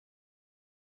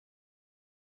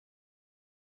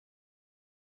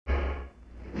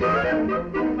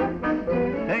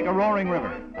Take a roaring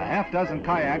river, a half-dozen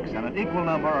kayaks, and an equal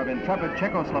number of intrepid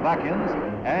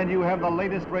Czechoslovakians, and you have the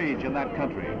latest rage in that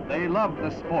country. They love the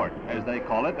sport, as they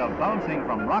call it, of bouncing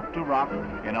from rock to rock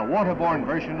in a waterborne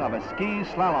version of a ski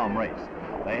slalom race.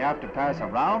 They have to pass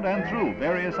around and through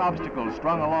various obstacles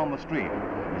strung along the street,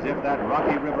 as if that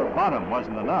rocky river bottom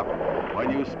wasn't enough.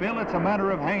 When you spill, it's a matter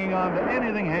of hanging on to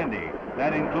anything handy.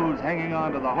 That includes hanging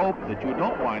on to the hope that you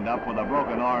don't wind up with a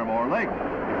broken arm or leg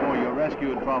before you're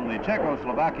rescued from the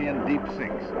Czechoslovakian deep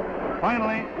sinks.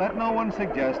 Finally, let no one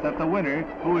suggest that the winner,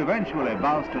 who eventually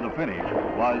bounced to the finish,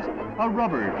 was a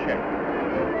rubber Czech.